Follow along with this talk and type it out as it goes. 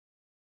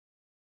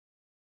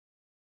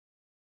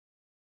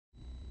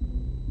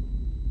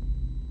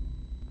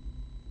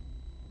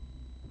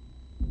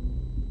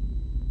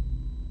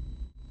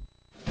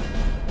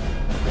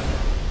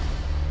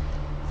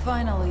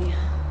Finally.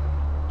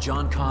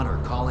 John Connor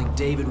calling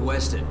David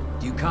Weston.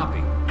 Do you copy?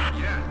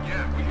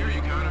 Yeah, we hear you,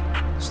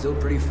 Connor. Still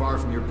pretty far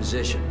from your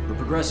position. We're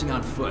progressing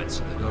on foot,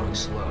 so they're going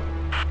slow.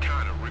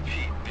 Connor,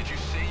 repeat. Did you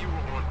say you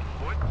were on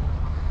foot?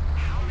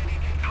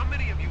 How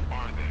many of you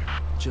are there?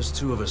 Just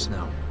 2 of us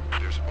now.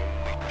 There's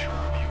only 2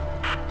 of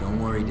you.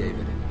 Don't worry,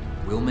 David.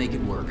 We'll make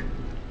it work.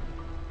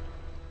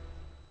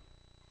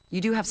 You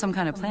do have some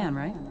kind of plan,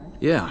 right?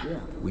 Yeah.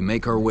 We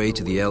make our way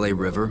to the LA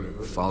River,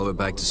 follow it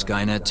back to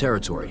Skynet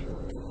territory.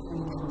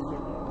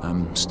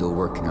 I'm still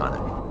working on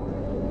it.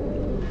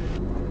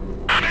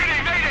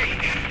 Mayday!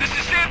 This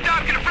is Sam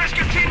Dobkin of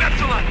Rescue Team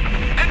Epsilon!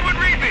 Edward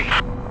Reevey!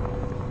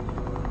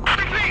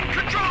 Repeat!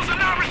 Controls are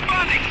not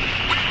responding!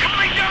 We're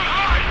coming down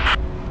hard!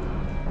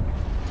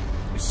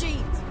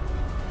 Machines!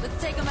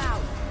 Let's take them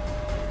out!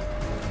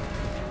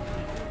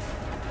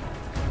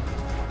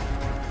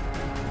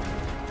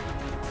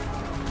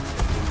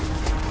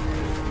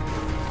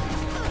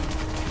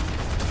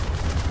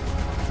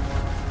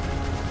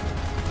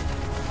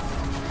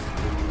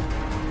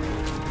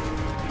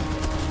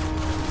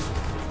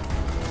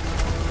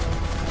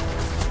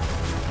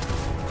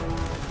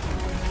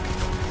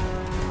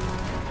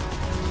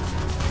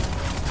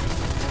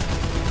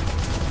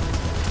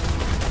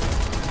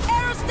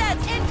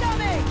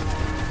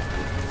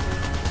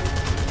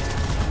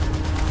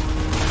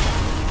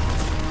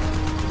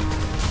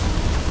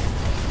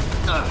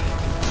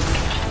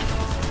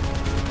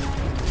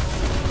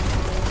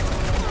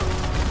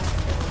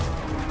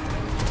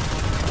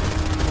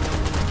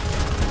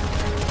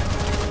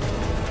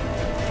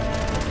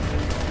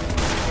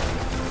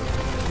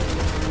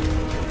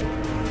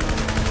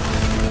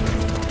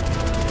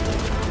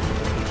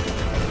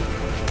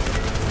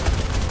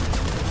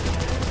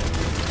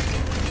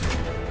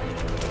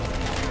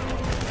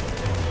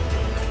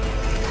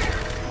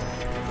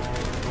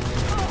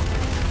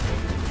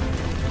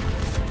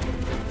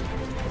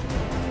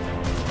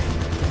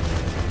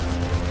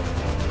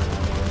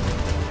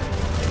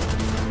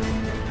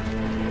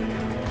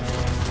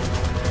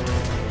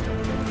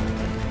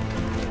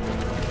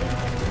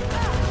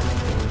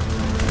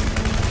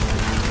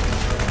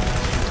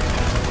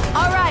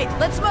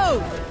 Let's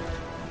move!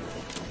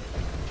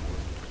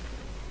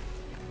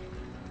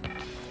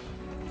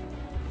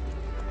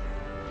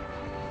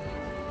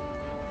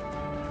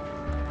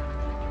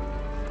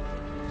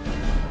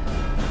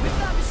 We've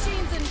got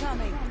machines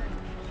incoming!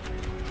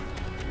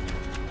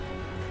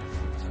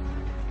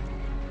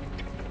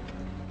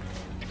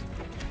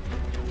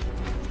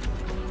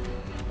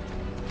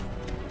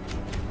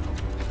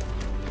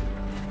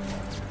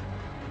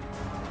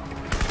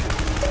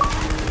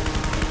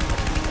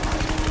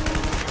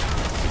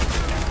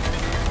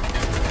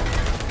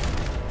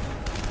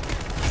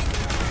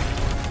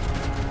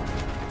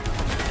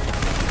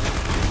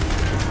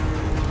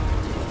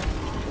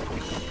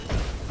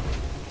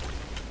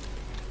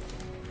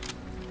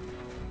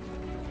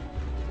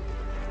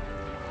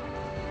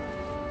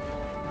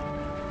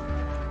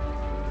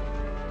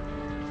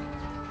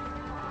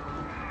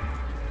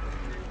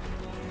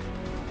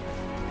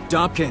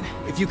 Dobkin,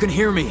 if you can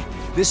hear me,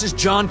 this is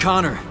John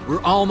Connor.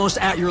 We're almost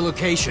at your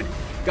location.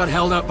 Got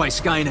held up by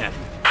Skynet.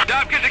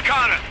 Dobkin to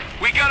Connor.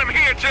 We got him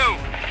here, too.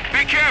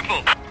 Be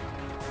careful.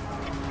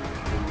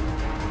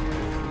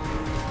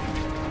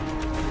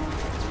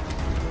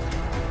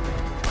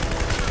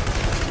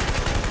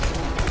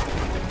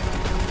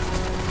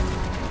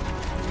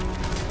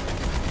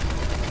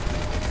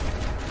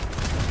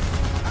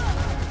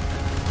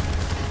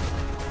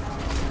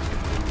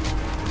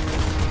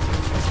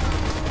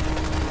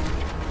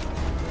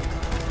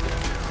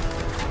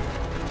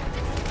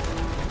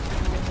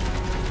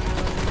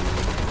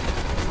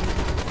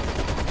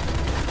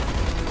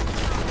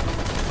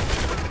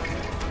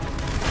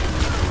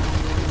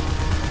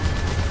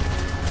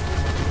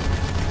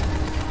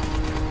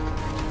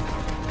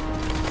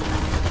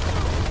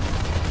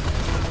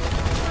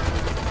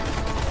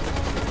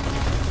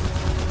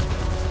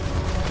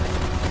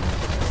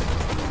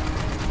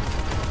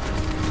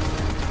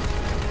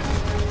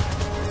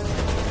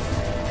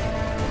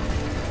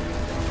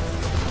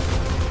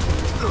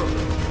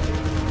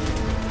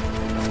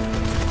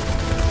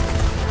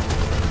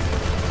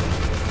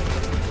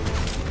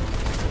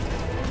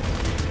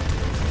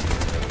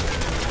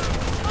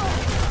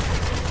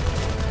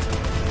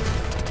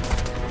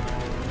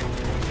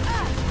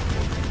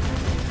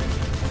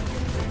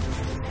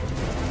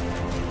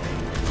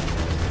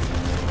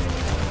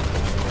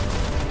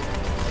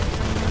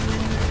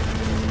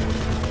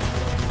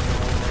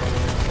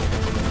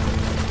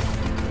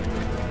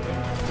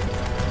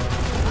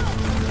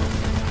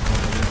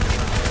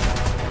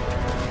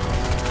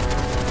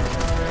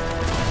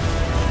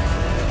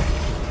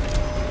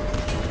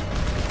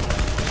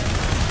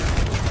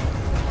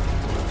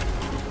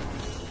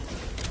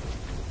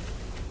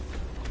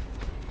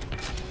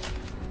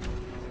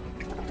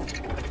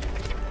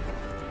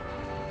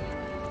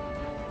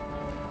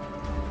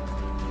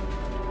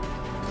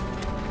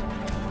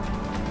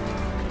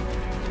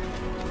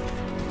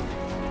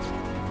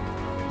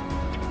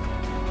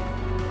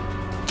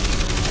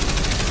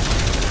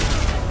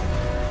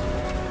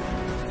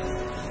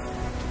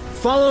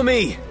 Follow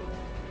me!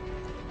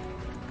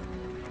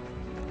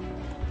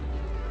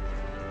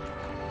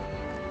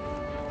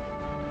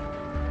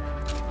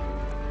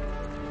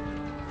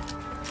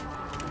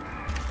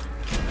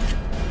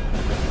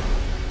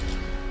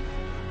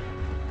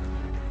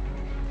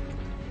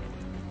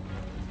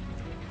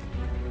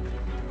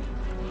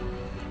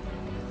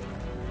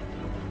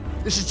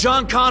 This is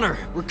John Connor.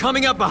 We're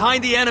coming up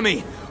behind the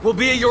enemy. We'll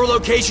be at your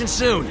location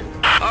soon.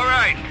 All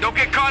right, don't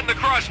get caught in the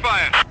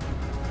crossfire.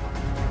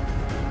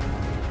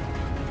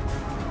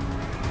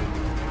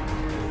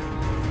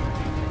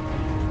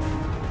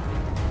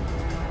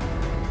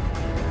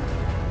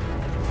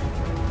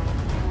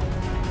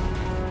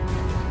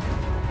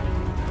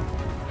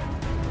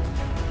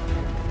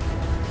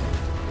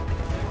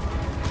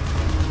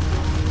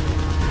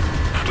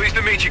 Pleased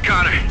to meet you,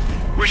 Connor.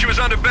 Wish it was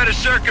under better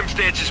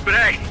circumstances, but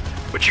hey,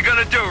 what you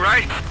gonna do,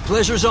 right?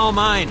 Pleasure's all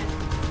mine.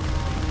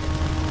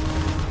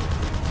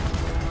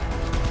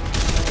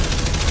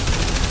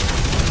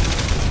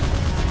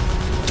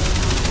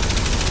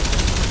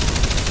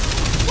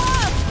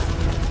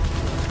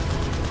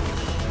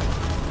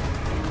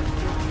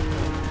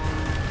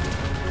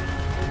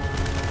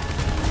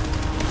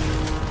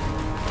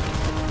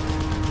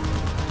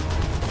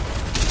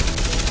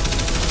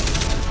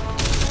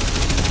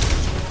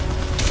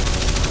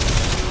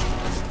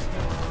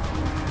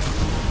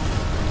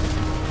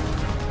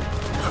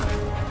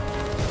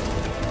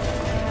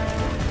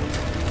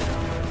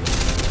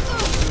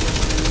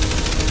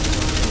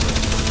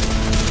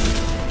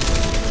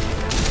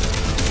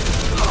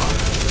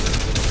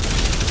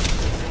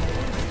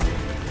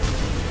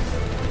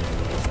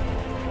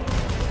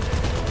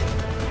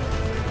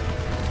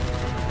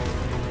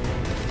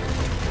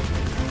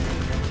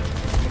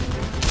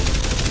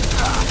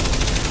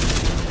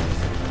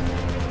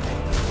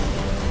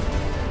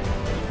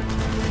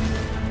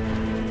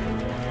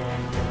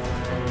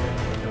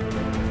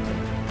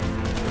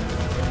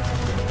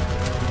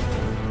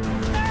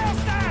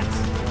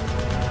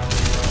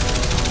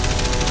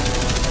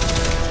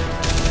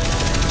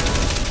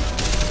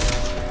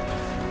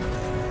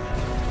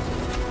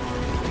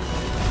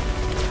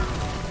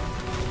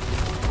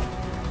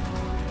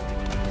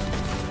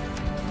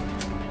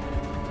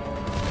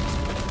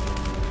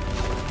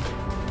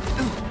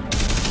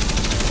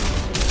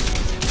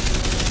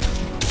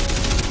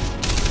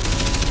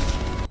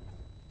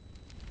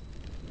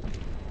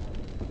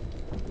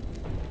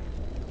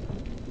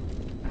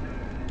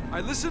 All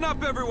right, listen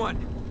up, everyone.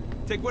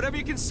 Take whatever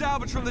you can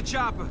salvage from the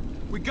chopper.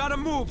 We gotta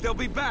move, they'll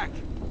be back.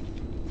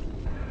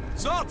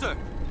 Salter!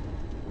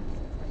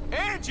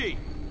 Angie!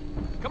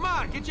 Come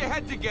on, get your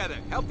head together.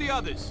 Help the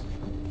others.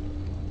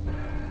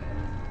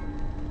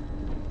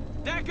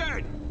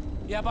 Deckard!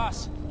 Yeah,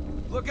 boss.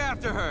 Look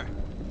after her.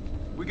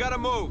 We gotta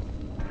move.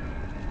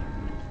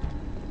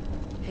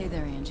 Hey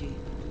there, Angie.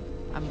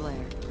 I'm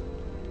Blair.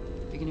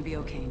 You're gonna be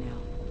okay now.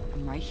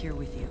 I'm right here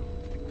with you.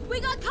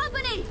 We got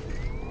company!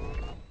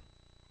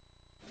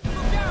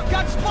 Look out!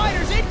 Got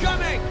spiders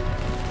incoming!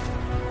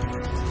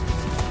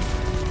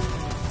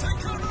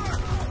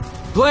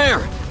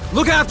 Blair,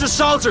 look after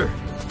Salter!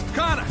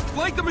 Connor,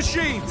 flank the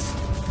machines!